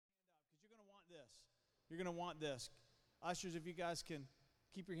You're going to want this. Ushers, if you guys can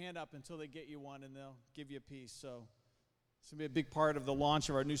keep your hand up until they get you one, and they'll give you a piece. So it's going to be a big part of the launch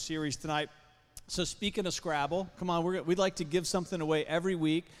of our new series tonight. So speaking of Scrabble, come on, we'd like to give something away every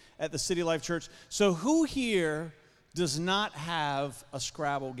week at the City Life Church. So who here does not have a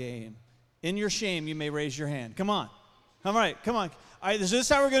Scrabble game? In your shame, you may raise your hand. Come on. All right, come on. All right, this is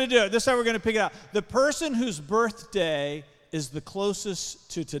how we're going to do it. This is how we're going to pick it out. The person whose birthday is the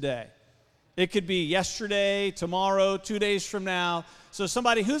closest to today. It could be yesterday, tomorrow, 2 days from now. So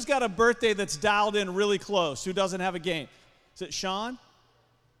somebody who's got a birthday that's dialed in really close, who doesn't have a game. Is it Sean?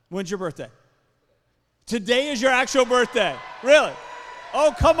 When's your birthday? Today is your actual birthday. Really?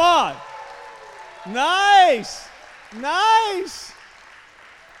 Oh, come on. Nice. Nice.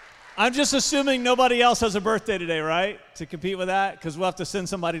 I'm just assuming nobody else has a birthday today, right? To compete with that? Because we'll have to send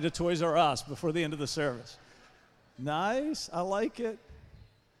somebody to Toys R Us before the end of the service. Nice. I like it.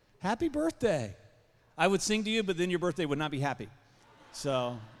 Happy birthday. I would sing to you, but then your birthday would not be happy.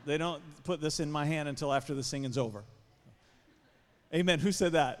 So they don't put this in my hand until after the singing's over. Amen. Who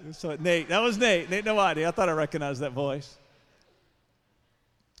said that? So Nate. That was Nate. Nate Nowadi. I thought I recognized that voice.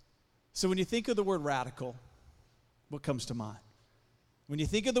 So when you think of the word radical, what comes to mind? When you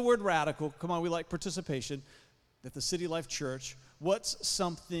think of the word radical, come on, we like participation at the City Life Church. What's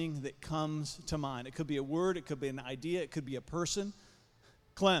something that comes to mind? It could be a word. It could be an idea. It could be a person.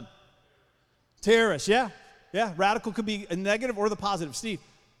 Clem. Terrorist. Yeah. Yeah. Radical could be a negative or the positive. Steve.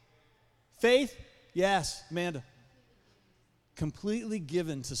 Faith. Yes. Amanda. Completely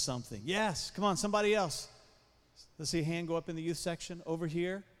given to something. Yes. Come on, somebody else. Let's see a hand go up in the youth section. Over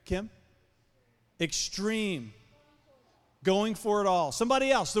here. Kim. Extreme. Going for it all.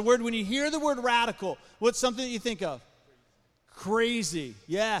 Somebody else. The word, when you hear the word radical, what's something that you think of? Crazy.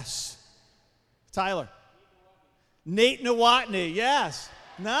 Yes. Tyler. Nate Nowotny. Yes.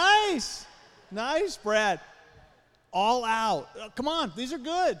 Nice. Nice, Brad. All out. Come on, these are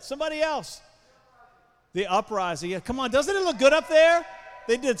good. Somebody else. The Uprising. Yeah, come on, doesn't it look good up there?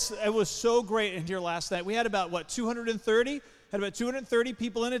 They did. It was so great in here last night. We had about, 230? Had about 230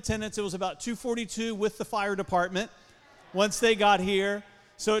 people in attendance. It was about 242 with the fire department once they got here.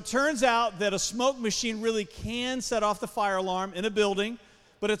 So it turns out that a smoke machine really can set off the fire alarm in a building,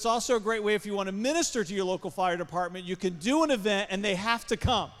 but it's also a great way if you want to minister to your local fire department. You can do an event and they have to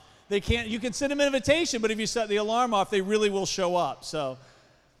come. They can't. You can send them an invitation, but if you set the alarm off, they really will show up. So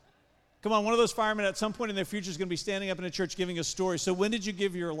come on, one of those firemen at some point in their future is going to be standing up in a church giving a story. So when did you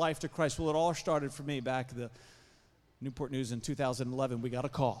give your life to Christ? Well, it all started for me back at the Newport News in 2011. We got a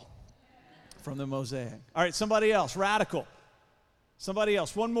call from the Mosaic. All right, somebody else. Radical. Somebody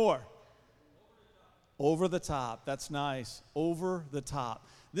else. One more. Over the top. That's nice. Over the top.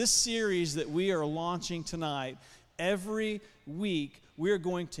 This series that we are launching tonight, every week we are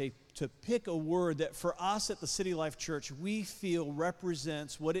going to pick a word that for us at the City Life Church we feel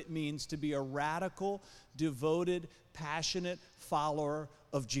represents what it means to be a radical, devoted, passionate follower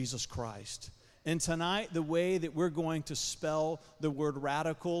of Jesus Christ. And tonight the way that we're going to spell the word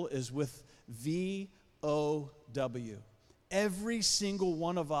radical is with V-O-W. Every single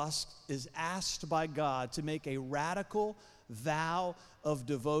one of us is asked by God to make a radical vow of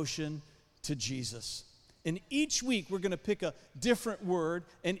devotion to Jesus. And each week we're going to pick a different word,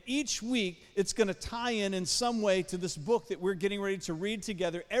 and each week it's going to tie in some way to this book that we're getting ready to read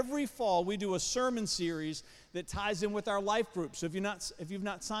together. Every fall we do a sermon series that ties in with our life group. So if you've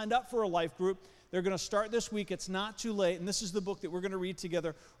not signed up for a life group, they're going to start this week. It's not too late. And this is the book that we're going to read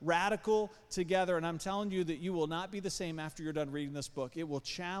together, Radical Together. And I'm telling you that you will not be the same after you're done reading this book. It will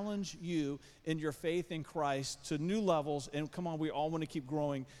challenge you in your faith in Christ to new levels. And come on, we all want to keep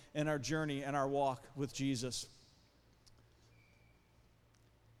growing in our journey and our walk with Jesus.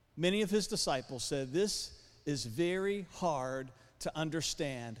 Many of his disciples said, this is very hard to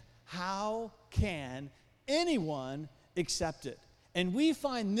understand. How can anyone accept it? And we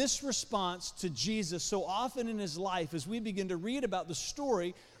find this response to Jesus so often in his life as we begin to read about the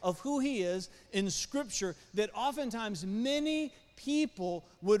story of who he is in Scripture, that oftentimes many people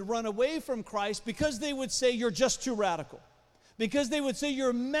would run away from Christ because they would say you're just too radical. Because they would say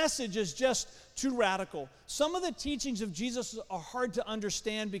your message is just too radical. Some of the teachings of Jesus are hard to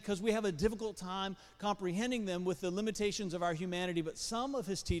understand because we have a difficult time comprehending them with the limitations of our humanity, but some of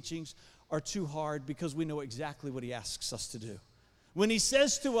his teachings are too hard because we know exactly what he asks us to do. When he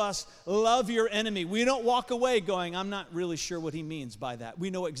says to us, love your enemy, we don't walk away going, I'm not really sure what he means by that. We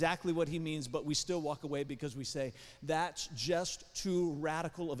know exactly what he means, but we still walk away because we say, that's just too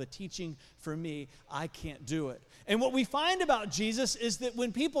radical of a teaching for me. I can't do it. And what we find about Jesus is that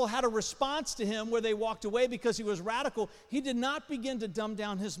when people had a response to him where they walked away because he was radical, he did not begin to dumb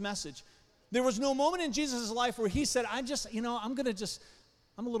down his message. There was no moment in Jesus' life where he said, I'm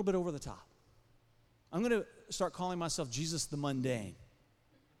a little bit over the top. I'm going to start calling myself Jesus the mundane.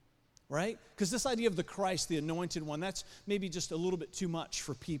 Right? Because this idea of the Christ, the anointed one, that's maybe just a little bit too much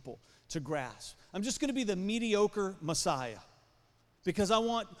for people to grasp. I'm just going to be the mediocre Messiah because I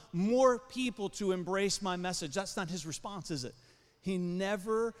want more people to embrace my message. That's not his response, is it? He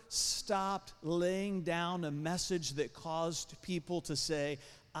never stopped laying down a message that caused people to say,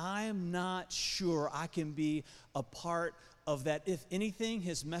 I'm not sure I can be a part of that. If anything,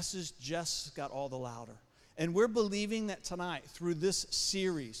 his message just got all the louder. And we're believing that tonight through this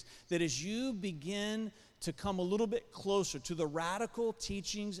series, that as you begin to come a little bit closer to the radical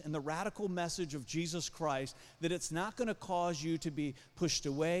teachings and the radical message of Jesus Christ, that it's not going to cause you to be pushed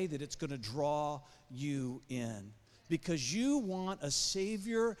away, that it's going to draw you in. Because you want a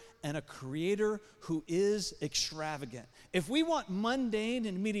Savior and a Creator who is extravagant. If we want mundane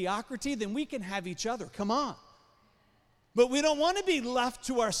and mediocrity, then we can have each other. Come on. But we don't want to be left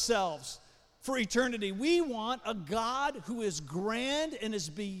to ourselves for eternity. We want a God who is grand and is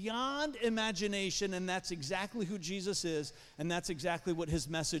beyond imagination, and that's exactly who Jesus is, and that's exactly what his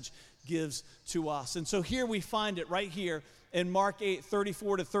message gives to us. And so here we find it right here in Mark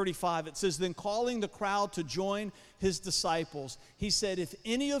 8:34-35. It says, then calling the crowd to join his disciples, he said, if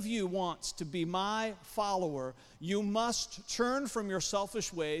any of you wants to be my follower, you must turn from your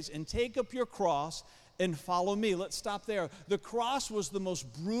selfish ways and take up your cross and follow me. Let's stop there. The cross was the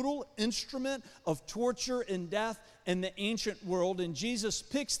most brutal instrument of torture and death in the ancient world, and Jesus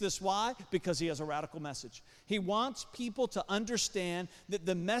picks this. Why? Because he has a radical message. He wants people to understand that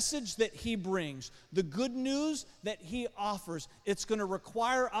the message that he brings, the good news that he offers, it's going to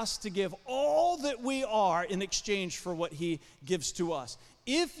require us to give all that we are in exchange for what he gives to us.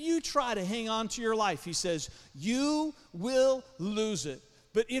 If you try to hang on to your life, he says, you will lose it.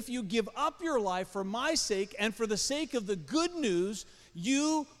 But if you give up your life for my sake and for the sake of the good news,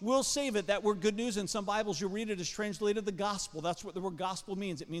 you will save it. That word good news, in some Bibles you'll read it as translated the gospel. That's what the word gospel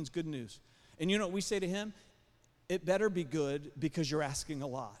means. It means good news. And you know what we say to him? It better be good because you're asking a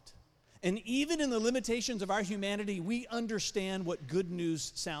lot. And even in the limitations of our humanity, we understand what good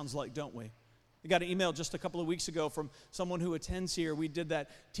news sounds like, don't we? I got an email just a couple of weeks ago from someone who attends here. We did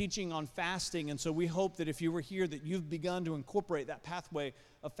that teaching on fasting, and so we hope that if you were here that you've begun to incorporate that pathway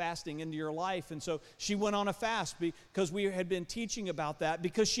of fasting into your life. And so she went on a fast because we had been teaching about that,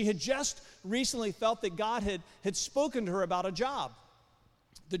 because she had just recently felt that God had spoken to her about a job.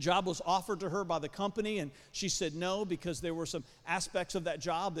 The job was offered to her by the company, and she said no because there were some aspects of that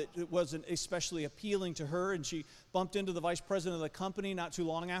job that it wasn't especially appealing to her. And she bumped into the vice president of the company not too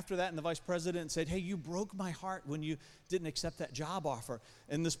long after that, and the vice president said, hey, you broke my heart when you didn't accept that job offer.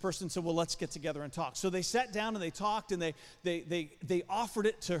 And this person said, well, let's get together and talk. So they sat down and they talked, and they offered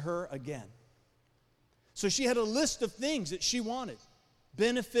it to her again. So she had a list of things that she wanted: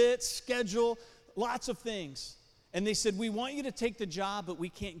 benefits, schedule, lots of things. And they said, we want you to take the job, but we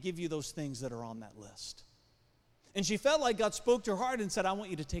can't give you those things that are on that list. And she felt like God spoke to her heart and said, I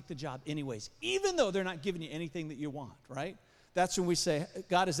want you to take the job anyways, even though they're not giving you anything that you want, right? That's when we say,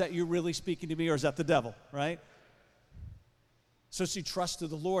 God, is that you really speaking to me, or is that the devil, right? So she trusted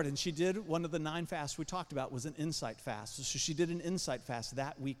the Lord, and she did one of the 9 fasts we talked about was an insight fast. So she did an insight fast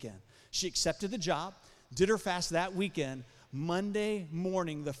that weekend. She accepted the job, did her fast that weekend. Monday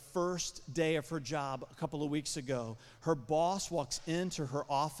morning, the first day of her job a couple of weeks ago, her boss walks into her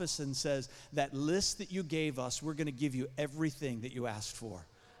office and says, that list that you gave us, we're going to give you everything that you asked for.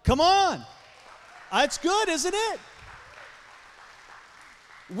 Come on. It's good, isn't it?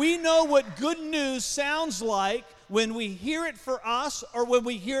 We know what good news sounds like when we hear it for us or when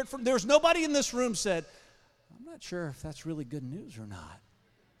we hear it from, there's nobody in this room said, I'm not sure if that's really good news or not.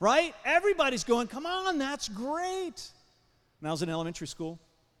 Right? Everybody's going, come on, that's great. When I was in elementary school,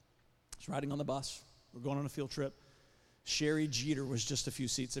 I was riding on the bus. We're going on a field trip. Sherry Jeter was just a few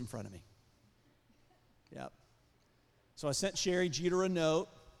seats in front of me. Yep. So I sent Sherry Jeter a note.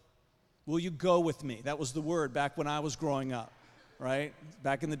 Will you go with me? That was the word back when I was growing up, right?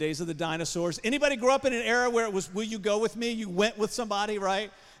 Back in the days of the dinosaurs. Anybody grew up in an era where it was, will you go with me? You went with somebody,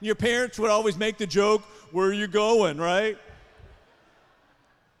 right? And your parents would always make the joke, where are you going, right?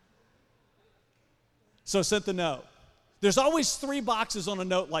 So I sent the note. There's always 3 boxes on a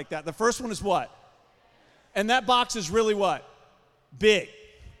note like that. The first one is what? And that box is really what? Big.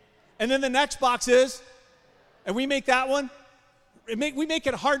 And then the next box is, and we make that one, we make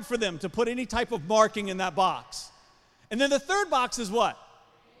it hard for them to put any type of marking in that box. And then the third box is what?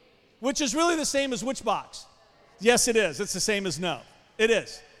 Which is really the same as which box? Yes, it is. It's the same as no. It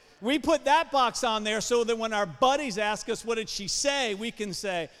is. We put that box on there so that when our buddies ask us, what did she say, we can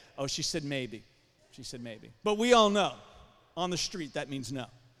say, oh, she said maybe. She said maybe. But we all know, on the street, that means no.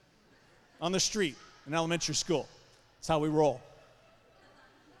 On the street, in elementary school. That's how we roll.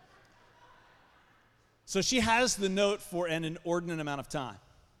 So she has the note for an inordinate amount of time,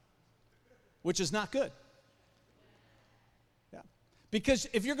 which is not good. Yeah. Because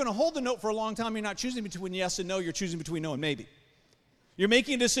if you're going to hold the note for a long time, you're not choosing between yes and no, you're choosing between no and maybe. You're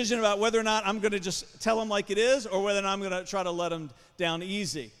making a decision about whether or not I'm going to just tell them like it is or whether or not I'm going to try to let them down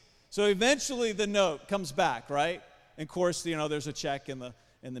easy. So eventually the note comes back, right? And of course, there's a check in the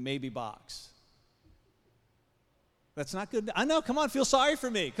maybe box. That's not good. I know, come on, feel sorry for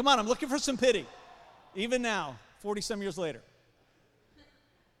me. Come on, I'm looking for some pity. Even now, 40-some years later.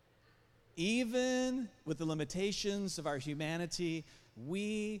 Even with the limitations of our humanity,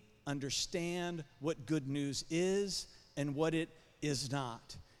 we understand what good news is and what it is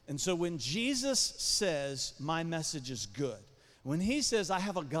not. And so when Jesus says, my message is good, when he says, I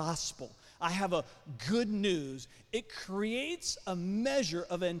have a gospel, I have a good news, it creates a measure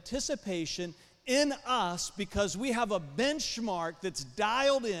of anticipation in us because we have a benchmark that's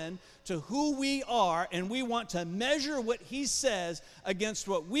dialed in to who we are, and we want to measure what he says against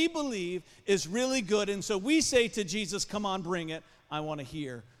what we believe is really good. And so we say to Jesus, come on, bring it. I want to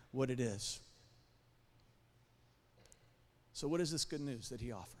hear what it is. So what is this good news that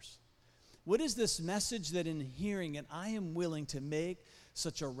he offers? What is this message that in hearing it, I am willing to make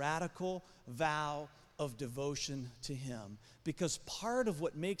such a radical vow of devotion to him? Because part of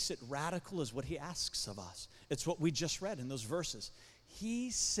what makes it radical is what he asks of us. It's what we just read in those verses. He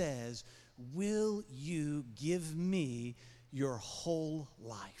says, will you give me your whole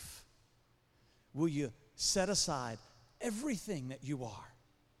life? Will you set aside everything that you are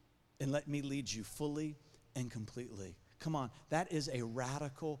and let me lead you fully and completely? Come on, that is a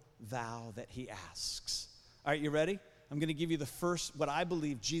radical vow that he asks. All right, you ready? I'm going to give you the first, what I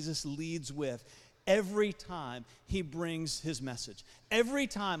believe Jesus leads with every time he brings his message. Every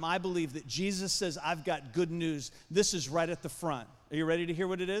time I believe that Jesus says, I've got good news, this is right at the front. Are you ready to hear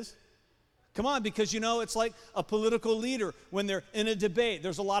what it is? Come on, because it's like a political leader when they're in a debate.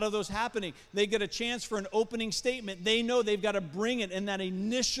 There's a lot of those happening. They get a chance for an opening statement. They know they've got to bring it in that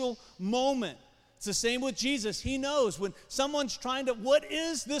initial moment. It's the same with Jesus. He knows when someone's trying to, what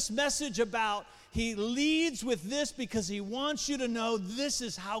is this message about? He leads with this because he wants you to know this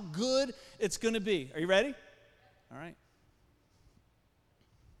is how good it's going to be. Are you ready? All right.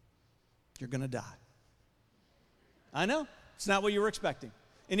 You're going to die. I know. It's not what you were expecting.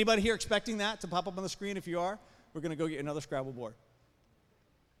 Anybody here expecting that to pop up on the screen? If you are, we're going to go get another Scrabble board.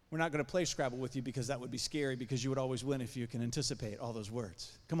 We're not going to play Scrabble with you because that would be scary because you would always win if you can anticipate all those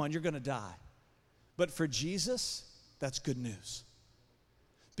words. Come on, you're going to die. But for Jesus, that's good news.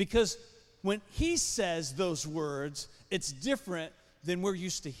 Because when he says those words, it's different than we're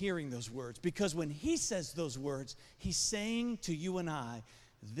used to hearing those words. Because when he says those words, he's saying to you and I,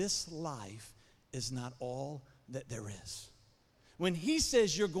 this life is not all that there is. When he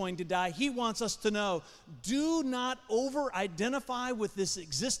says you're going to die, he wants us to know, do not over-identify with this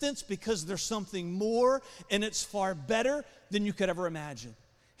existence because there's something more and it's far better than you could ever imagine.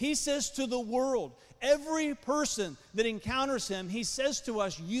 He says to the world, every person that encounters him, he says to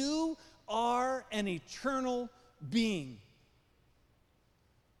us, you are an eternal being.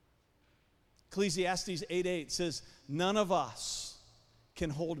 Ecclesiastes 8:8 says, none of us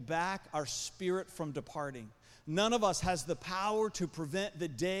can hold back our spirit from departing. None of us has the power to prevent the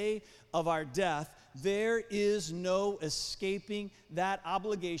day of our death. There is no escaping that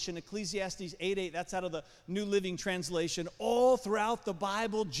obligation. Ecclesiastes 8:8, that's out of the New Living Translation. All throughout the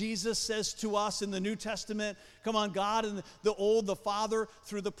Bible, Jesus says to us in the New Testament, come on, God and the Old, the Father,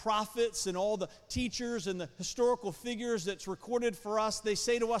 through the prophets and all the teachers and the historical figures that's recorded for us, they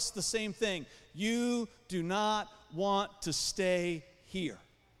say to us the same thing. You do not want to stay here.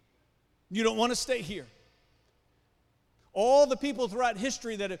 You don't want to stay here. All the people throughout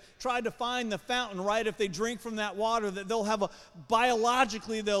history that have tried to find the fountain, right, if they drink from that water, that they'll have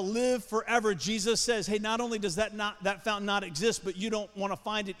biologically, they'll live forever. Jesus says, hey, not only does that fountain not exist, but you don't want to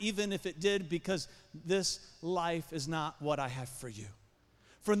find it even if it did, because this life is not what I have for you.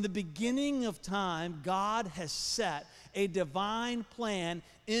 From the beginning of time, God has set a divine plan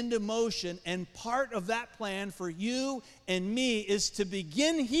into motion, and part of that plan for you and me is to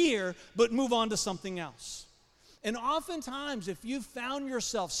begin here, but move on to something else. And oftentimes, if you've found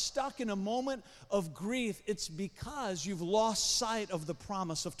yourself stuck in a moment of grief, it's because you've lost sight of the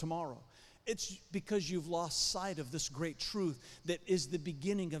promise of tomorrow. It's because you've lost sight of this great truth that is the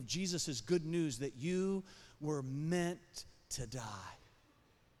beginning of Jesus' good news, that you were meant to die.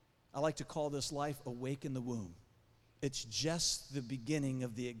 I like to call this life awake in the womb. It's just the beginning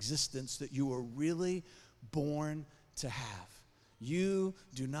of the existence that you were really born to have. You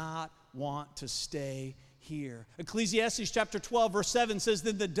do not want to stay here. Ecclesiastes chapter 12, verse 7 says,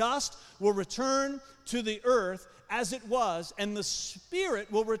 "Then the dust will return to the earth as it was, and the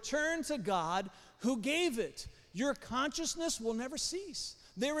spirit will return to God who gave it." Your consciousness will never cease.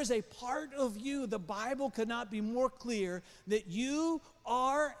 There is a part of you, the Bible could not be more clear, that you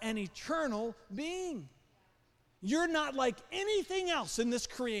are an eternal being. You're not like anything else in this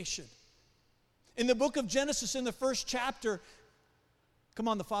creation. In the book of Genesis, in the first chapter, come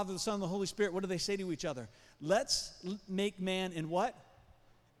on, the Father, the Son, and the Holy Spirit, what do they say to each other? Let's make man in what?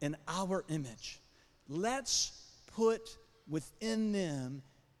 In our image. Let's put within them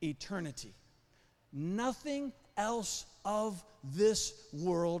eternity. Nothing else of this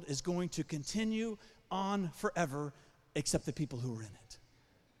world is going to continue on forever except the people who are in it.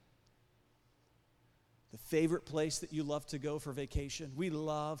 The favorite place that you love to go for vacation, we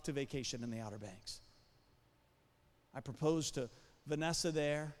love to vacation in the Outer Banks. I proposed to Vanessa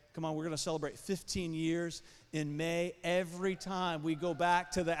there. Come on, we're going to celebrate 15 years in May. Every time we go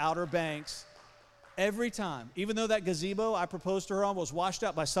back to the Outer Banks, every time, even though that gazebo I proposed to her on was washed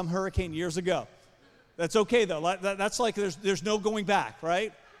out by some hurricane years ago. That's okay, though. That's like there's no going back,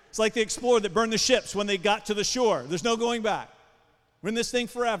 right? It's like the explorer that burned the ships when they got to the shore. There's no going back. We're in this thing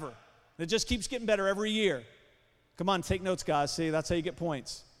forever. It just keeps getting better every year. Come on, take notes, guys. See, that's how you get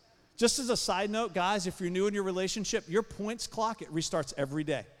points. Just as a side note, guys, if you're new in your relationship, your points clock, it restarts every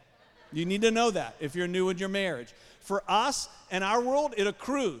day. You need to know that if you're new in your marriage. For us and our world, it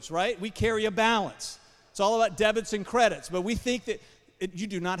accrues, right? We carry a balance. It's all about debits and credits, but we think that you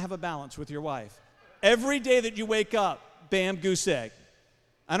do not have a balance with your wife. Every day that you wake up, bam, goose egg.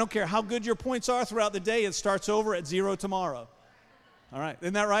 I don't care how good your points are throughout the day, it starts over at 0 tomorrow. All right,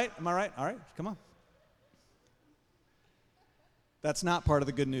 isn't that right? Am I right? All right, come on. That's not part of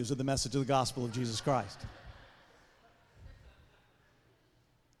the good news of the message of the gospel of Jesus Christ.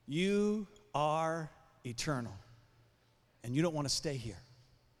 You are eternal, and you don't want to stay here.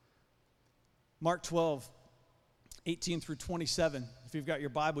 Mark 12, 18 through 27. If you've got your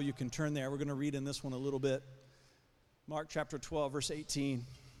Bible, you can turn there. We're going to read in this one a little bit. Mark chapter 12, verse 18.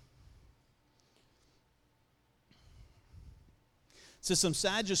 It says, "Some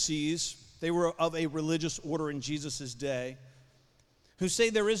Sadducees, they were of a religious order in Jesus' day, who say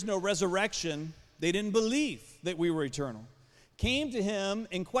there is no resurrection," they didn't believe that we were eternal, "came to him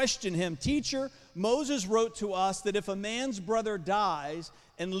and questioned him, 'Teacher, Moses wrote to us that if a man's brother dies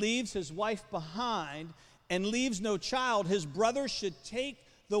and leaves his wife behind and leaves no child, his brother should take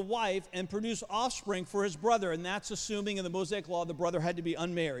the wife and produce offspring for his brother.'" And that's assuming in the Mosaic law the brother had to be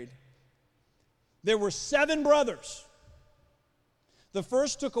unmarried. There were 7 brothers. The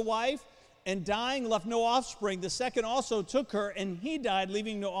first took a wife, and dying left no offspring. The second also took her, and he died,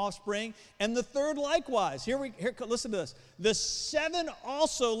 leaving no offspring. And the third likewise. Listen to this. The 7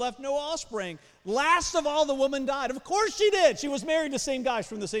 also left no offspring. Last of all, the woman died. Of course she did. She was married to the same guys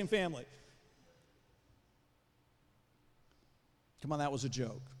from the same family. Come on, that was a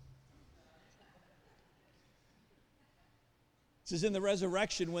joke. It says, "In the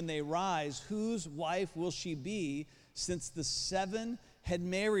resurrection, when they rise, whose wife will she be, since the 7 had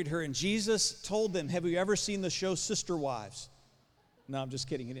married her?" And Jesus told them, "Have you ever seen the show Sister Wives?" No, I'm just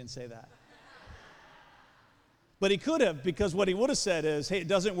kidding. He didn't say that. But he could have, because what he would have said is, hey, it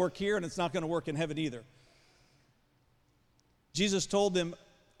doesn't work here, and it's not going to work in heaven either. Jesus told them,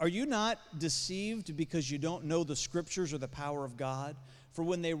 "Are you not deceived because you don't know the Scriptures or the power of God? For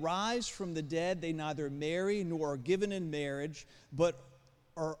when they rise from the dead, they neither marry nor are given in marriage, but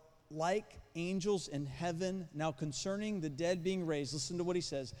are like angels in heaven. Now concerning the dead being raised," listen to what he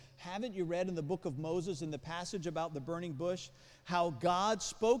says, "haven't you read in the book of Moses, in the passage about the burning bush, how God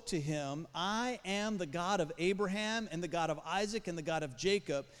spoke to him, 'I am the God of Abraham and the God of Isaac and the God of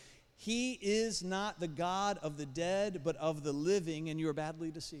Jacob. He is not the God of the dead, but of the living, and you are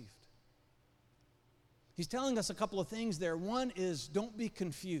badly deceived.'" He's telling us a couple of things there. One is, don't be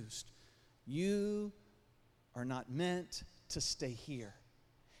confused. You are not meant to stay here.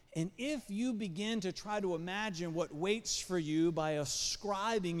 And if you begin to try to imagine what waits for you by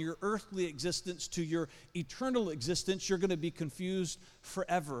ascribing your earthly existence to your eternal existence, you're going to be confused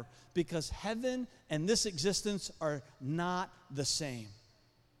forever, because heaven and this existence are not the same.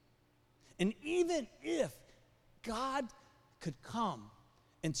 And even if God could come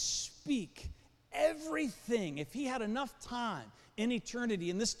and speak everything, if he had enough time in eternity,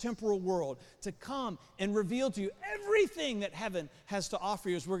 in this temporal world, to come and reveal to you everything that heaven has to offer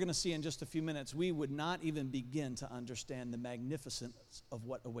you, as we're going to see in just a few minutes, we would not even begin to understand the magnificence of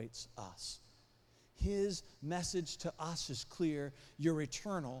what awaits us. His message to us is clear. You're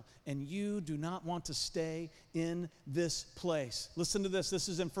eternal, and you do not want to stay in this place. Listen to this. This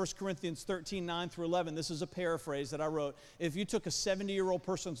is in 1 Corinthians 13, 9 through 11. This is a paraphrase that I wrote. If you took a 70-year-old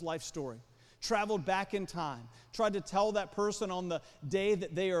person's life story, traveled back in time, tried to tell that person on the day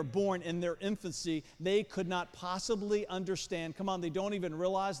that they are born in their infancy, they could not possibly understand. Come on, they don't even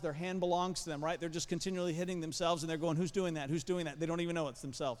realize their hand belongs to them, right? They're just continually hitting themselves, and they're going, who's doing that? Who's doing that? They don't even know it's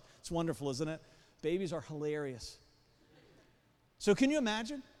themselves. It's wonderful, isn't it? Babies are hilarious. So can you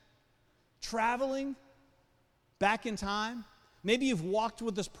imagine traveling back in time? Maybe you've walked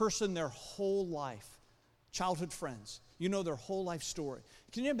with this person their whole life, childhood friends. You know their whole life story.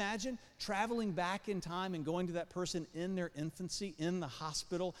 Can you imagine traveling back in time and going to that person in their infancy, in the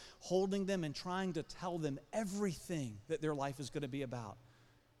hospital, holding them and trying to tell them everything that their life is going to be about?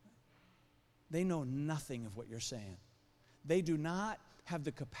 They know nothing of what you're saying. They do not have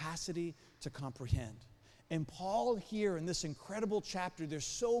the capacity to comprehend. And Paul here in this incredible chapter, there's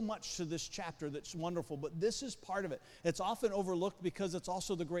so much to this chapter that's wonderful, but this is part of it. It's often overlooked because it's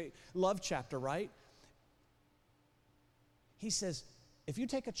also the great love chapter, right? He says, if you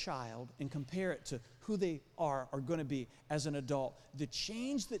take a child and compare it to who they are going to be as an adult, the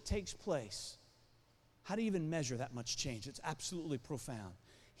change that takes place, how do you even measure that much change? It's absolutely profound.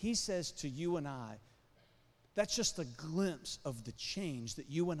 He says to you and I, that's just a glimpse of the change that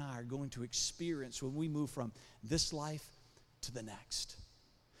you and I are going to experience when we move from this life to the next.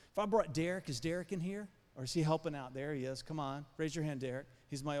 If I brought Derek, is Derek in here? Or is he helping out? There he is. Come on, raise your hand, Derek.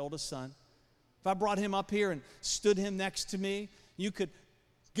 He's my oldest son. If I brought him up here and stood him next to me, you could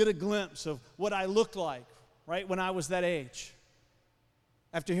get a glimpse of what I looked like, right, when I was that age.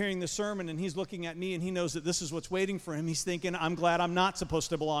 After hearing the sermon and he's looking at me and he knows that this is what's waiting for him, he's thinking, I'm glad I'm not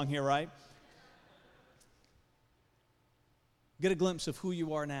supposed to belong here, right? Get a glimpse of who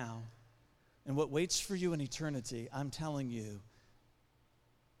you are now and what waits for you in eternity. I'm telling you,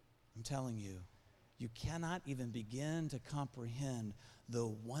 you cannot even begin to comprehend the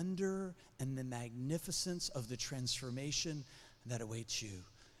wonder and the magnificence of the transformation that awaits you.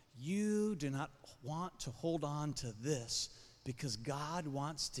 You do not want to hold on to this because God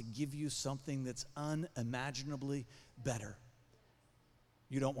wants to give you something that's unimaginably better.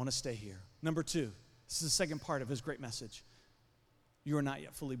 You don't want to stay here. Number two, this is the second part of his great message. You are not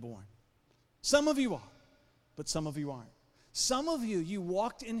yet fully born. Some of you are, but some of you aren't. Some of you, you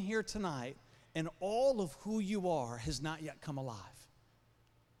walked in here tonight and all of who you are has not yet come alive.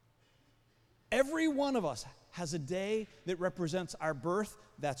 Every one of us has a day that represents our birth.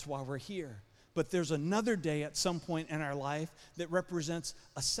 That's why we're here. But there's another day at some point in our life that represents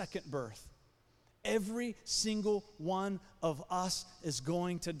a second birth. Every single one of us is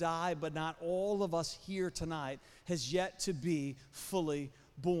going to die, but not all of us here tonight has yet to be fully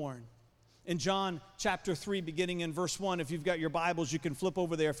born. In John chapter 3, beginning in verse 1, if you've got your Bibles, you can flip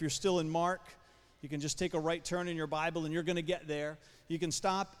over there. If you're still in Mark, you can just take a right turn in your Bible and you're going to get there. You can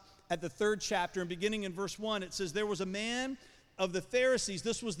stop at the 3rd chapter, and beginning in verse 1, it says, there was a man of the Pharisees.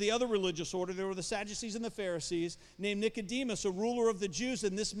 This was the other religious order. There were the Sadducees and the Pharisees, named Nicodemus, a ruler of the Jews.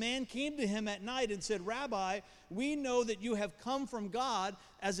 And this man came to him at night and said, Rabbi, we know that you have come from God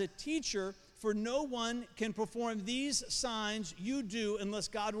as a teacher, for no one can perform these signs you do unless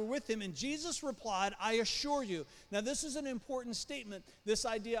God were with him. And Jesus replied, I assure you. Now this is an important statement, this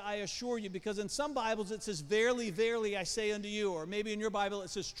idea, I assure you, because in some Bibles it says, verily, verily, I say unto you, or maybe in your Bible it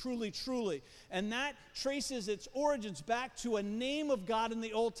says, truly, truly. And that traces its origins back to a name of God in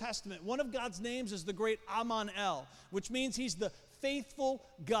the Old Testament. One of God's names is the great Aman-El, which means he's the faithful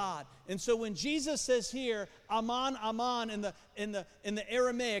God. And so when Jesus says here, Aman, Aman, in the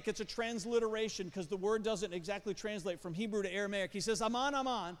Aramaic, it's a transliteration because the word doesn't exactly translate from Hebrew to Aramaic. He says, Aman,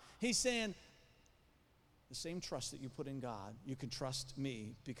 Aman. He's saying, the same trust that you put in God, you can trust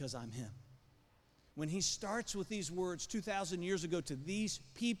me because I'm him. When he starts with these words 2,000 years ago to these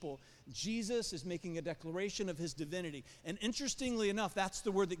people, Jesus is making a declaration of his divinity. And interestingly enough, that's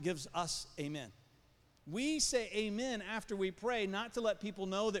the word that gives us amen. We say amen after we pray, not to let people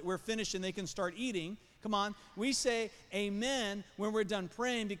know that we're finished and they can start eating. Come on. We say amen when we're done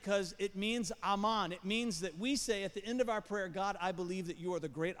praying because it means aman. It means that we say at the end of our prayer, God, I believe that you are the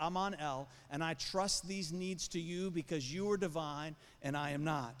great Aman-El, and I trust these needs to you because you are divine and I am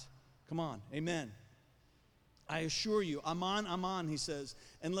not. Come on. Amen. I assure you, Aman, Aman, he says,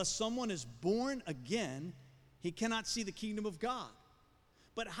 unless someone is born again, he cannot see the kingdom of God.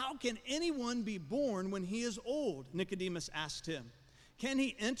 But how can anyone be born when he is old? Nicodemus asked him. Can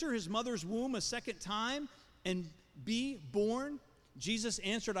he enter his mother's womb a second time and be born? Jesus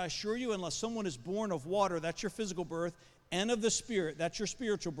answered, I assure you, unless someone is born of water, that's your physical birth, and of the Spirit, that's your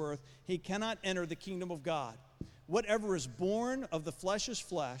spiritual birth, he cannot enter the kingdom of God. Whatever is born of the flesh is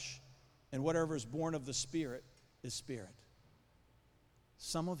flesh, and whatever is born of the Spirit is spirit.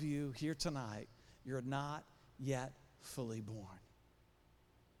 Some of you here tonight, you're not yet fully born.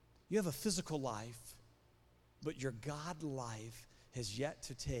 You have a physical life, but your God life has yet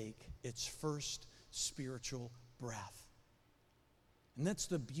to take its first spiritual breath. And that's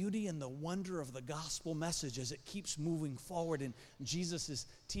the beauty and the wonder of the gospel message as it keeps moving forward in Jesus'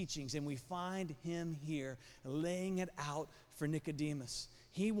 teachings. And we find him here laying it out for Nicodemus.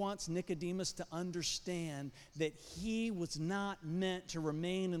 He wants Nicodemus to understand that he was not meant to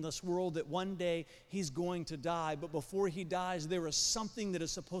remain in this world, that one day he's going to die. But before he dies, there is something that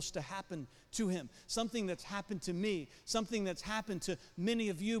is supposed to happen to him, something that's happened to me, something that's happened to many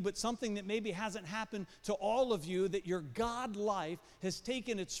of you, but something that maybe hasn't happened to all of you, that your God life has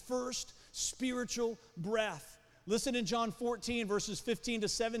taken its first spiritual breath. Listen in John 14, verses 15 to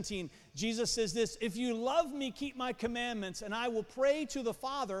 17. Jesus says this, if you love me, keep my commandments, and I will pray to the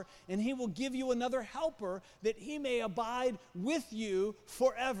Father, and he will give you another helper, that he may abide with you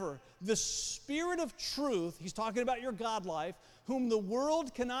forever. The Spirit of truth, he's talking about your God life, whom the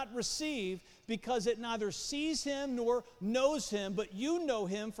world cannot receive, because it neither sees him nor knows him, but you know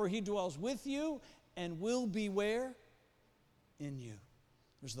him, for he dwells with you and will be where? In you.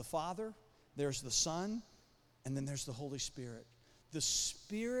 There's the Father, there's the Son, and then there's the Holy Spirit. The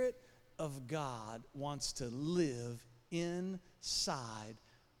Spirit of God wants to live inside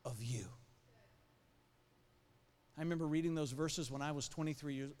of you. I remember reading those verses when I was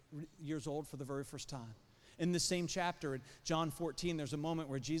 23 years old for the very first time. In the same chapter, in John 14, there's a moment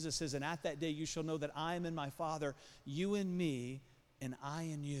where Jesus says, and at that day you shall know that I am in my Father, you in me, and I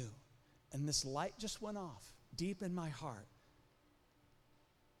in you. And this light just went off deep in my heart.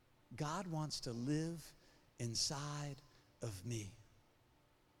 God wants to live inside of me.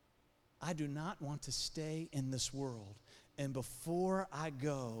 I do not want to stay in this world. And before I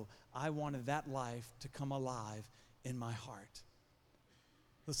go, I wanted that life to come alive in my heart.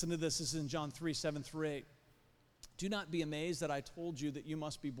 Listen to this. This is in John 3, 7 through 8. Do not be amazed that I told you that you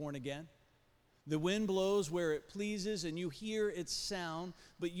must be born again. The wind blows where it pleases, and you hear its sound,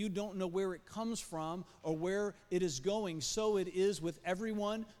 but you don't know where it comes from or where it is going. So it is with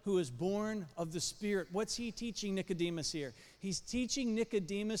everyone who is born of the Spirit. What's he teaching Nicodemus here? He's teaching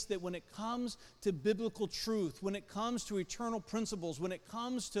Nicodemus that when it comes to biblical truth, when it comes to eternal principles, when it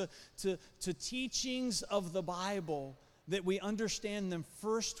comes to teachings of the Bible, that we understand them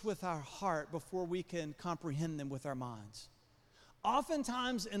first with our heart before we can comprehend them with our minds.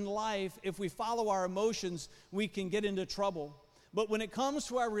 Oftentimes in life, if we follow our emotions, we can get into trouble. But when it comes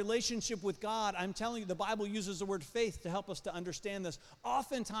to our relationship with God, I'm telling you, the Bible uses the word faith to help us to understand this.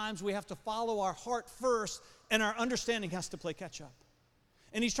 Oftentimes, we have to follow our heart first, and our understanding has to play catch up.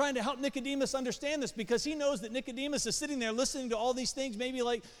 And he's trying to help Nicodemus understand this because he knows that Nicodemus is sitting there listening to all these things, maybe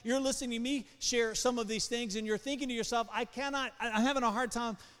like you're listening to me share some of these things, and you're thinking to yourself, I'm having a hard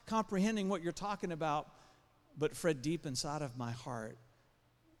time comprehending what you're talking about. But Fred, deep inside of my heart,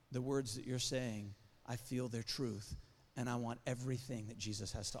 the words that you're saying, I feel their truth, and I want everything that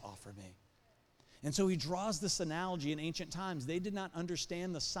Jesus has to offer me. And so he draws this analogy in ancient times. They did not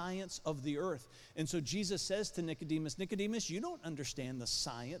understand the science of the earth. And so Jesus says to Nicodemus, Nicodemus, you don't understand the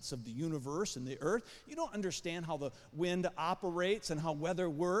science of the universe and the earth. You don't understand how the wind operates and how weather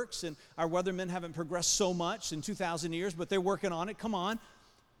works. And our weathermen haven't progressed so much in 2,000 years, but they're working on it. Come on.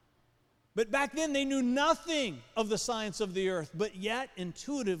 But back then, they knew nothing of the science of the earth, but yet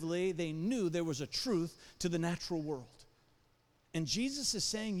intuitively, they knew there was a truth to the natural world. And Jesus is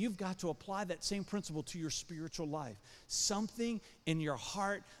saying you've got to apply that same principle to your spiritual life. Something in your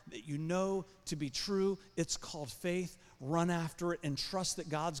heart that you know to be true, it's called faith. Run after it and trust that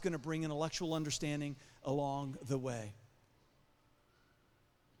God's going to bring intellectual understanding along the way.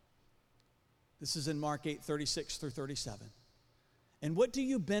 This is in Mark 8, 36 through 37. And what do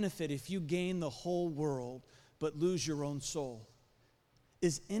you benefit if you gain the whole world but lose your own soul?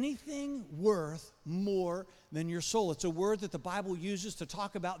 Is anything worth more than your soul? It's a word that the Bible uses to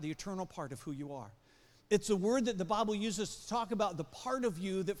talk about the eternal part of who you are. It's a word that the Bible uses to talk about the part of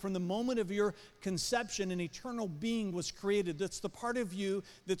you that from the moment of your conception, an eternal being was created. That's the part of you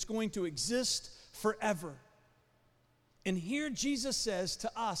that's going to exist forever. And here Jesus says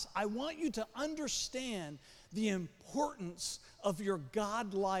to us, I want you to understand the importance of your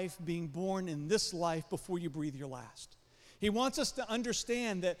God life being born in this life before you breathe your last. He wants us to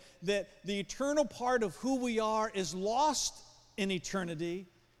understand that the eternal part of who we are is lost in eternity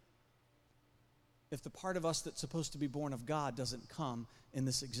if the part of us that's supposed to be born of God doesn't come in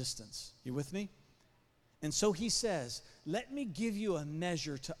this existence. You with me? And so he says, let me give you a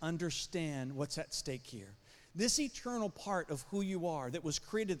measure to understand what's at stake here. This eternal part of who you are that was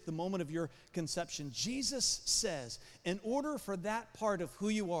created at the moment of your conception, Jesus says, in order for that part of who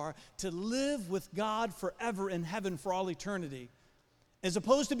you are to live with God forever in heaven for all eternity, as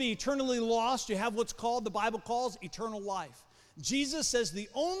opposed to be eternally lost, you have what's called, the Bible calls, eternal life. Jesus says the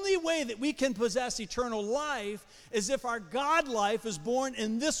only way that we can possess eternal life is if our God life is born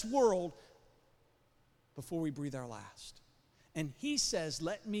in this world before we breathe our last. And he says,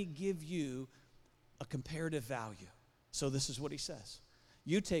 let me give you a comparative value. So this is what he says.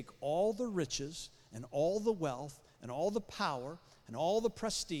 You take all the riches and all the wealth and all the power and all the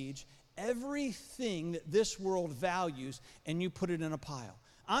prestige, everything that this world values, and you put it in a pile.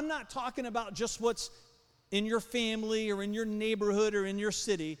 I'm not talking about just what's in your family or in your neighborhood or in your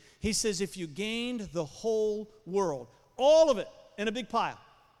city. He says if you gained the whole world, all of it in a big pile,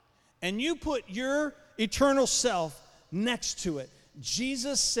 and you put your eternal self next to it,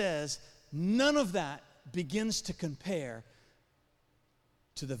 Jesus says none of that begins to compare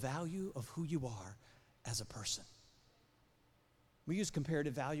to the value of who you are as a person. We use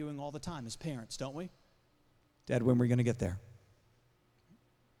comparative valuing all the time as parents, don't we? Dad, when are we going to get there?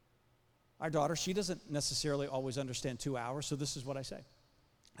 Our daughter, she doesn't necessarily always understand 2 hours, so this is what I say.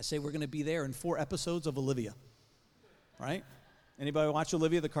 I say we're going to be there in 4 episodes of Olivia, right? Anybody watch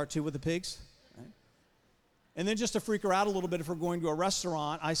Olivia, the cartoon with the pigs? Right? And then just to freak her out a little bit, if we're going to a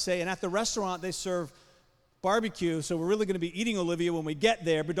restaurant, I say, and at the restaurant they serve barbecue, so we're really going to be eating Olivia when we get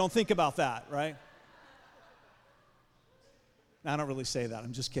there, but don't think about that, right? I don't really say that.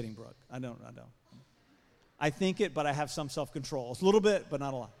 I'm just kidding, Brooke. I don't. I think it, but I have some self-control. It's a little bit, but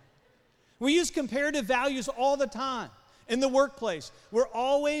not a lot. We use comparative values all the time. In the workplace, we're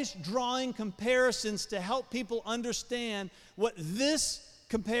always drawing comparisons to help people understand what this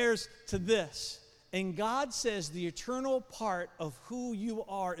compares to this. And God says the eternal part of who you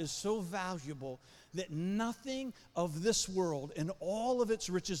are is so valuable that nothing of this world and all of its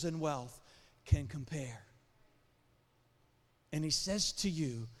riches and wealth can compare. And he says to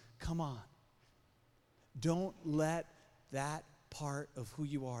you, come on, don't let that part of who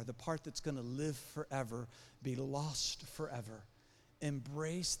you are, the part that's going to live forever, be lost forever.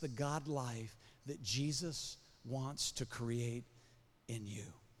 Embrace the God life that Jesus wants to create in you.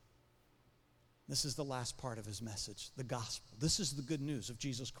 This is the last part of his message, the gospel. This is the good news of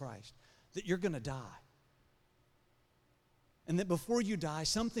Jesus Christ, that you're going to die. And that before you die,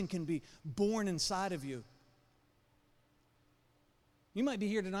 something can be born inside of you. You might be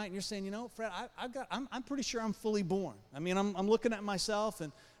here tonight and you're saying, you know, Fred, I'm pretty sure I'm fully born. I mean, I'm looking at myself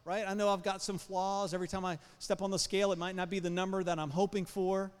and, right, I know I've got some flaws. Every time I step on the scale, it might not be the number that I'm hoping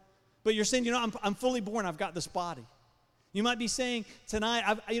for. But you're saying, you know, I'm fully born. I've got this body. You might be saying tonight,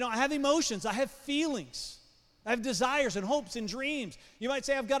 I have emotions. I have feelings. I have desires and hopes and dreams. You might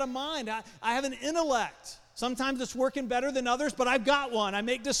say, I've got a mind. I have an intellect. Sometimes it's working better than others, but I've got one. I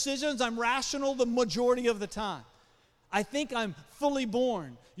make decisions. I'm rational the majority of the time. I think I'm fully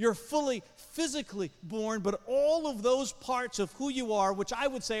born. You're fully physically born, but all of those parts of who you are, which I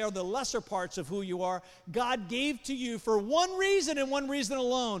would say are the lesser parts of who you are, God gave to you for one reason and one reason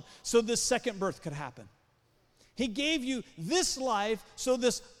alone, so this second birth could happen. He gave you this life so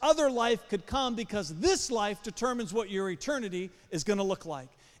this other life could come, because this life determines what your eternity is going to look like.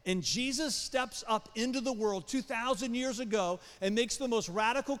 And Jesus steps up into the world 2,000 years ago and makes the most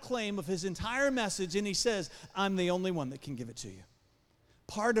radical claim of his entire message, and he says, I'm the only one that can give it to you.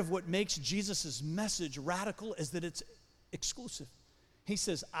 Part of what makes Jesus' message radical is that it's exclusive. He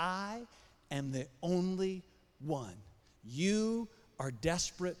says, I am the only one. You are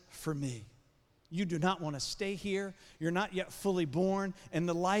desperate for me. You do not want to stay here. You're not yet fully born. And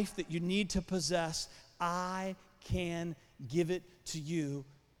the life that you need to possess, I can give it to you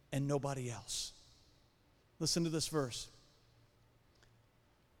and nobody else. Listen to this verse.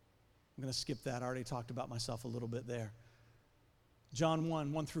 I'm going to skip that. I already talked about myself a little bit there. John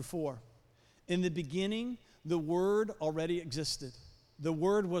 1:1-4. In the beginning, the Word already existed. The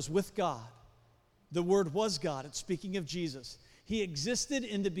Word was with God. The Word was God. It's speaking of Jesus. He existed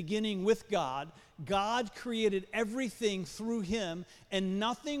in the beginning with God. God created everything through him, and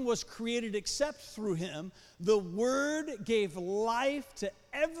nothing was created except through him. The Word gave life to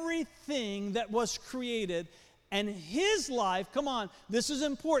everything that was created, and his life, come on, this is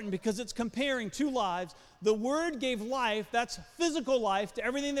important because it's comparing two lives. The Word gave life, that's physical life, to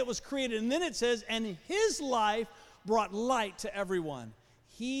everything that was created. And then it says, and his life brought light to everyone.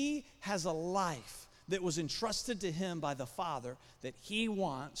 He has a life that was entrusted to him by the Father that he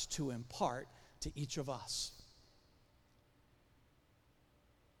wants to impart to each of us.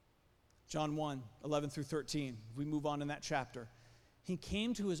 John 1, 11 through 13, we move on in that chapter. He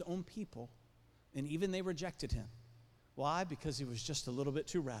came to his own people, and even they rejected him. Why? Because he was just a little bit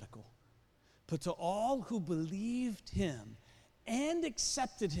too radical. But to all who believed him and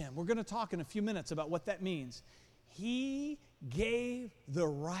accepted him, we're going to talk in a few minutes about what that means. He gave the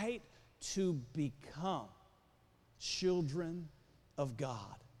right to become children of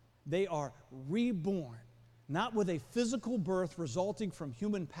God. They are reborn, not with a physical birth resulting from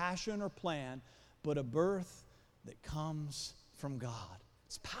human passion or plan, but a birth that comes from God.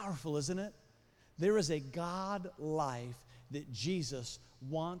 It's powerful, isn't it? There is a God life that Jesus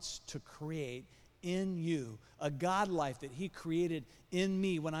wants to create in you, a God life that he created in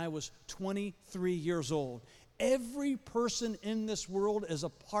me when I was 23 years old. Every person in this world is a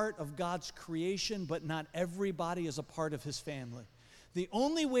part of God's creation, but not everybody is a part of his family. The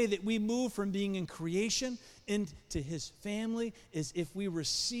only way that we move from being in creation into his family is if we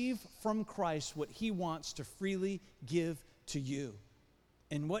receive from Christ what he wants to freely give to you.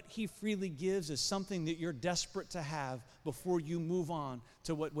 And what he freely gives is something that you're desperate to have before you move on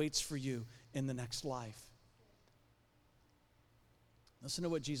to what waits for you in the next life. Listen to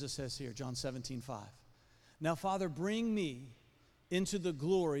what Jesus says here, John 17:5. Now, Father, bring me into the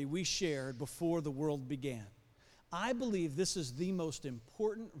glory we shared before the world began. I believe this is the most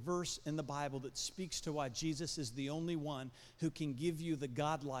important verse in the Bible that speaks to why Jesus is the only one who can give you the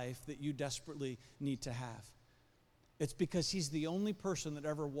God life that you desperately need to have. It's because he's the only person that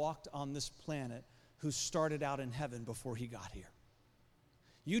ever walked on this planet who started out in heaven before he got here.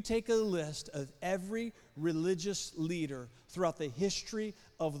 You take a list of every religious leader throughout the history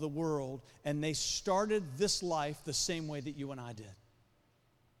of the world, and they started this life the same way that you and I did.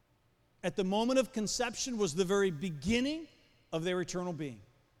 At the moment of conception was the very beginning of their eternal being.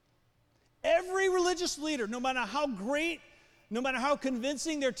 Every religious leader, no matter how great, no matter how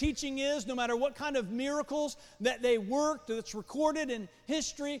convincing their teaching is, no matter what kind of miracles that they worked, that's recorded in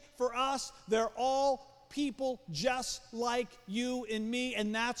history for us, they're all people just like you and me,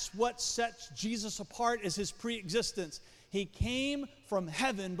 and that's what sets Jesus apart is his pre-existence. He came from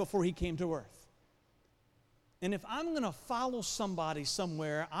heaven before he came to earth. And if I'm going to follow somebody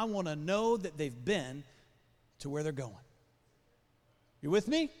somewhere, I want to know that they've been to where they're going. You with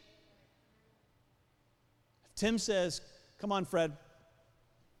me? If Tim says, come on, Fred,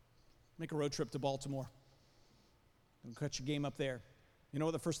 make a road trip to Baltimore. I'm going to cut your game up there. You know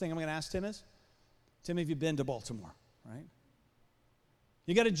what the first thing I'm going to ask Tim is? Tim, have you been to Baltimore, right?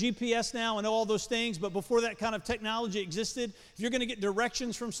 You got a GPS now and all those things, but before that kind of technology existed, if you're going to get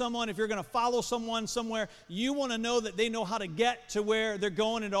directions from someone, if you're going to follow someone somewhere, you want to know that they know how to get to where they're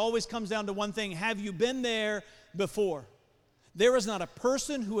going. It always comes down to one thing. Have you been there before? There is not a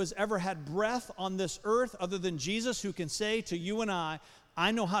person who has ever had breath on this earth other than Jesus who can say to you and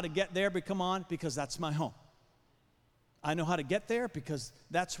I know how to get there, but come on, because that's my home. I know how to get there because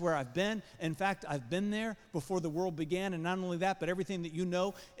that's where I've been. In fact, I've been there before the world began, and not only that, but everything that you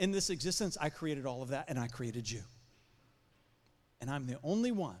know in this existence, I created all of that, and I created you. And I'm the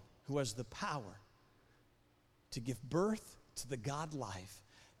only one who has the power to give birth to the God life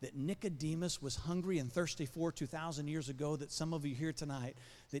that Nicodemus was hungry and thirsty for 2,000 years ago, that some of you here tonight,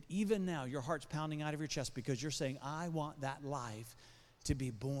 that even now your heart's pounding out of your chest because you're saying, I want that life to be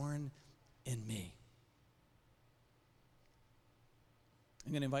born in me.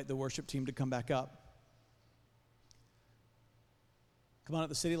 I'm going to invite the worship team to come back up. Come on, at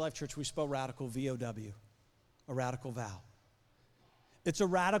the City Life Church, we spell radical, V-O-W, a radical vow. It's a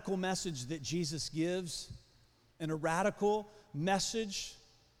radical message that Jesus gives, and a radical message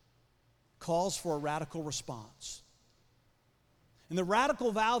calls for a radical response. And the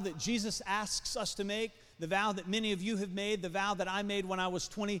radical vow that Jesus asks us to make, the vow that many of you have made, the vow that I made when I was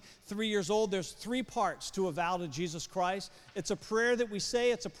 23 years old, there's three parts to a vow to Jesus Christ. It's a prayer that we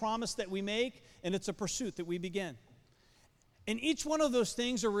say, it's a promise that we make, and it's a pursuit that we begin. And each one of those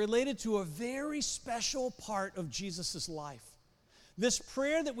things are related to a very special part of Jesus' life. This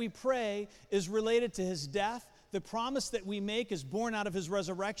prayer that we pray is related to his death. The promise that we make is born out of his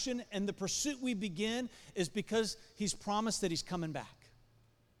resurrection, and the pursuit we begin is because he's promised that he's coming back.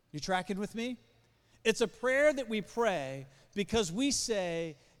 You tracking with me? It's a prayer that we pray because we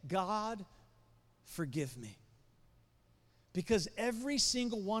say, God, forgive me. Because every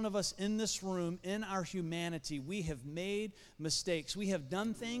single one of us in this room, in our humanity, we have made mistakes. We have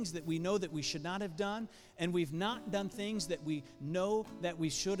done things that we know that we should not have done, and we've not done things that we know that we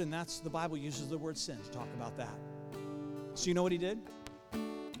should, and that's, the Bible uses the word sin to talk about that. So you know what he did? He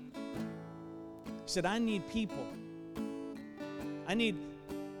said, I need people. I need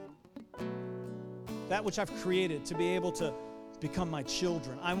that which I've created to be able to become my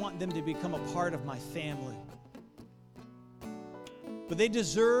children. I want them to become a part of my family. But they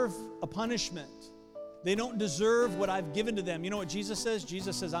deserve a punishment. They don't deserve what I've given to them. You know what Jesus says?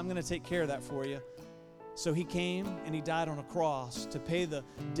 Jesus says, I'm going to take care of that for you. So he came and he died on a cross to pay the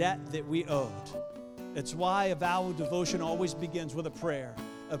debt that we owed. It's why a vow of devotion always begins with a prayer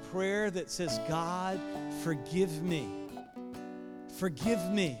that says, God, forgive me.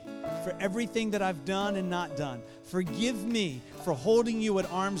 Forgive me for everything that I've done and not done. Forgive me for holding you at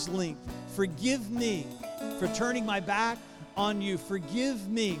arm's length. Forgive me for turning my back on you. Forgive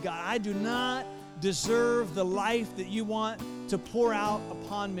me, God. I do not deserve the life that you want to pour out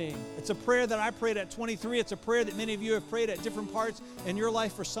upon me. It's a prayer that I prayed at 23. It's a prayer that many of you have prayed at different parts in your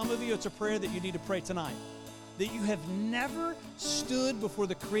life. For some of you, it's a prayer that you need to pray tonight. That you have never stood before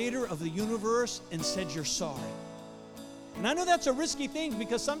the creator of the universe and said you're sorry. And I know that's a risky thing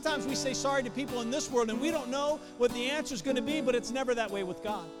because sometimes we say sorry to people in this world and we don't know what the answer is going to be, but it's never that way with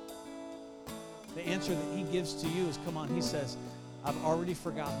God. The answer that he gives to you is, come on, he says, I've already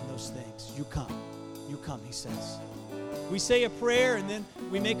forgotten those things. You come, he says. We say a prayer and then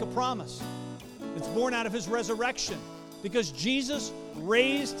we make a promise. It's born out of his resurrection because Jesus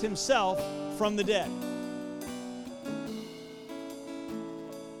raised himself from the dead.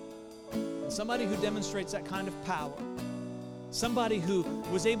 And somebody who demonstrates that kind of power, somebody who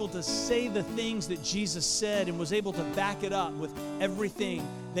was able to say the things that Jesus said and was able to back it up with everything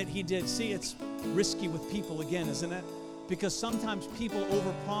that he did. See, it's risky with people again, isn't it? Because sometimes people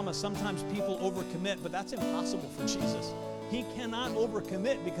overpromise, sometimes people overcommit, but that's impossible for Jesus. He cannot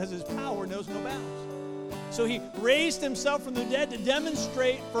overcommit because his power knows no bounds. So he raised himself from the dead to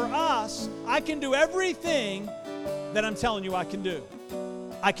demonstrate for us, I can do everything that I'm telling you I can do.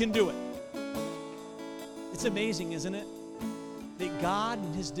 I can do it. It's amazing, isn't it? That God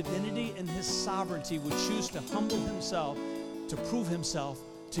in his divinity and his sovereignty would choose to humble himself to prove himself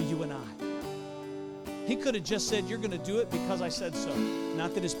to you and I. He could have just said, you're going to do it because I said so.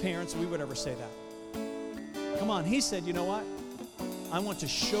 Not that his parents, we would ever say that. Come on, he said, you know what? I want to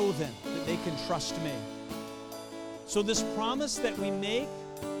show them that they can trust me. So this promise that we make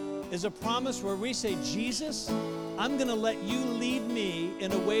is a promise where we say, Jesus, I'm going to let you lead me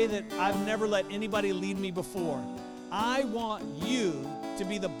in a way that I've never let anybody lead me before. I want you to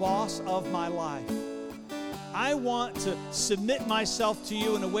be the boss of my life. I want to submit myself to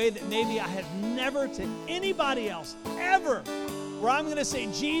you in a way that maybe I have never to anybody else, ever. Where I'm going to say,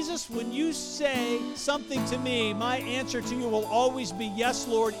 Jesus, when you say something to me, my answer to you will always be, yes,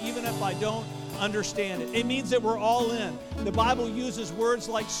 Lord, even if I don't understand it. It means that we're all in. The Bible uses words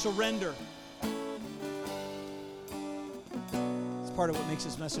like surrender. It's part of what makes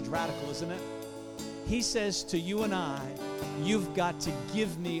this message radical, isn't it? He says to you and I, you've got to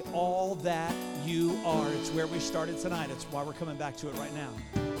give me all that you are. It's where we started tonight. It's why we're coming back to it right now.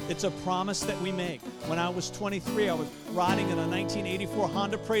 It's a promise that we make. When I was 23, I was riding in a 1984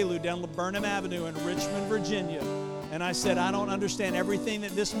 Honda Prelude down Burnham Avenue in Richmond, Virginia. And I said, I don't understand everything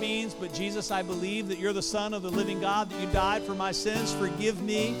that this means, but Jesus, I believe that you're the Son of the living God, that you died for my sins. Forgive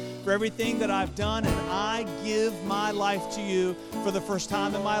me for everything that I've done, and I give my life to you for the first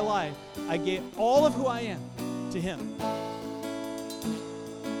time in my life. I gave all of who I am to him.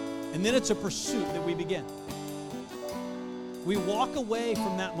 And then it's a pursuit that we begin. We walk away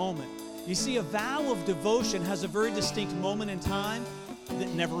from that moment. You see, a vow of devotion has a very distinct moment in time that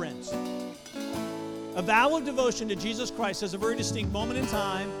never ends. A vow of devotion to Jesus Christ has a very distinct moment in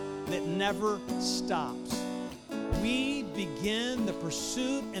time that never stops. We begin the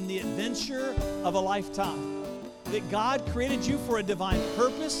pursuit and the adventure of a lifetime. That God created you for a divine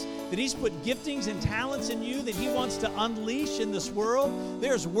purpose, that he's put giftings and talents in you that he wants to unleash in this world.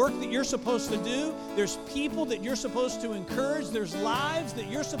 There's work that you're supposed to do. There's people that you're supposed to encourage. There's lives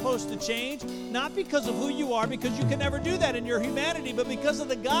that you're supposed to change, not because of who you are, because you can never do that in your humanity, but because of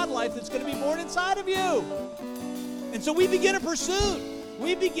the God life that's going to be born inside of you. And so we begin a pursuit.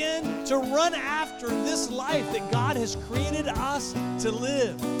 We begin to run after this life that God has created us to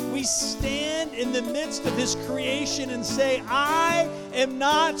live. We stand in the midst of his creation and say, I am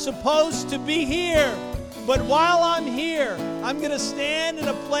not supposed to be here. But while I'm here, I'm going to stand in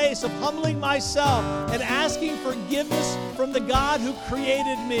a place of humbling myself and asking forgiveness from the God who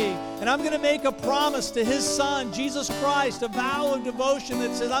created me. And I'm going to make a promise to his Son, Jesus Christ, a vow of devotion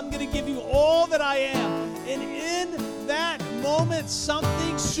that says, I'm going to give you all that I am. And in that moment,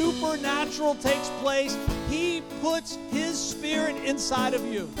 something supernatural takes place. He puts his Spirit inside of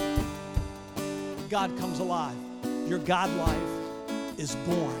you. God comes alive. your God life is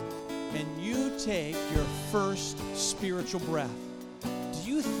born, and you take your first spiritual breath. Do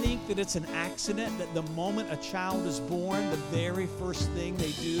you think that it's an accident that the moment a child is born, the very first thing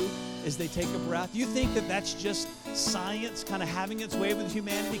they do is they take a breath? You think that that's just science kind of having its way with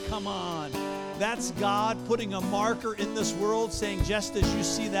humanity? Come on. That's God putting a marker in this world saying, just as you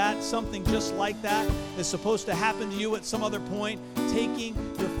see that, something just like that is supposed to happen to you at some other point, taking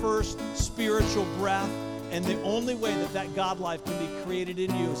your first spiritual breath. And the only way that that God life can be created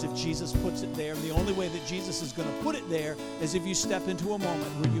in you is if Jesus puts it there. And the only way that Jesus is going to put it there is if you step into a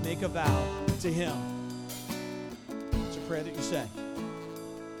moment where you make a vow to Him. It's a prayer that you say.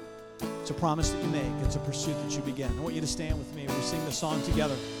 It's a promise that you make. It's a pursuit that you begin. I want you to stand with me as we sing the song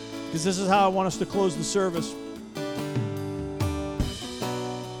together, because this is how I want us to close the service.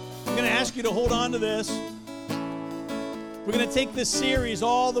 I'm going to ask you to hold on to this. We're going to take this series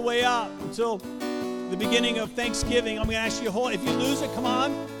all the way up until the beginning of Thanksgiving. I'm going to ask you to hold. If you lose it, come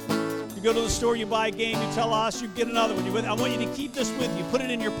on. You go to the store, you buy a game, you tell us, you get another one. I want you to keep this with you. Put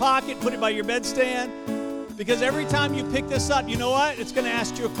it in your pocket, put it by your bedstand, because every time you pick this up, you know what? It's going to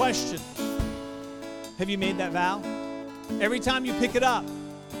ask you a question. Have you made that vow? Every time you pick it up,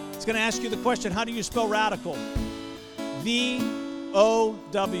 it's going to ask you the question, how do you spell radical?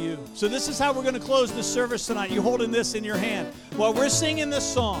 V-O-W. So this is how we're going to close this service tonight. You're holding this in your hand. While we're singing this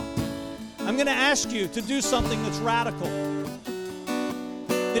song, I'm going to ask you to do something that's radical.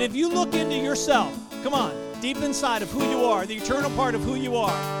 That if you look into yourself, come on, deep inside of who you are, the eternal part of who you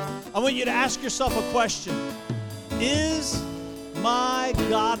are, I want you to ask yourself a question. Is my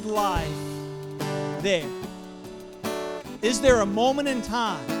God life there? Is there a moment in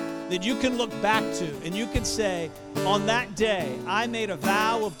time that you can look back to and you can say, on that day, I made a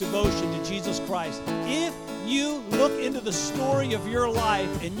vow of devotion to Jesus Christ? If you look into the story of your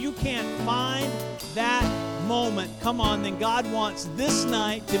life and you can't find that moment, come on, then God wants this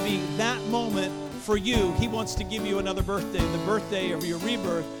night to be that moment for you. He wants to give you another birthday, the birthday of your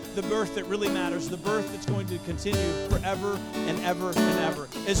rebirth, the birth that really matters, the birth that's going to continue forever and ever and ever.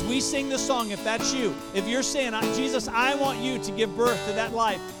 As we sing this song, if that's you, if you're saying, Jesus, I want you to give birth to that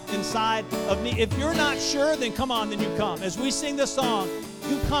life inside of me. If you're not sure, then come on, then you come. As we sing this song,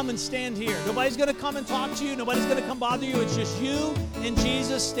 you come and stand here. Nobody's going to come and talk to you. Nobody's going to come bother you. It's just you and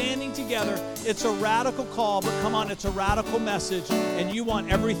Jesus standing together. It's a radical call, but come on, it's a radical message, and you want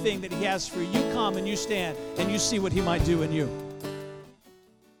everything that He has for you. You come and you stand, and you see what He might do in you.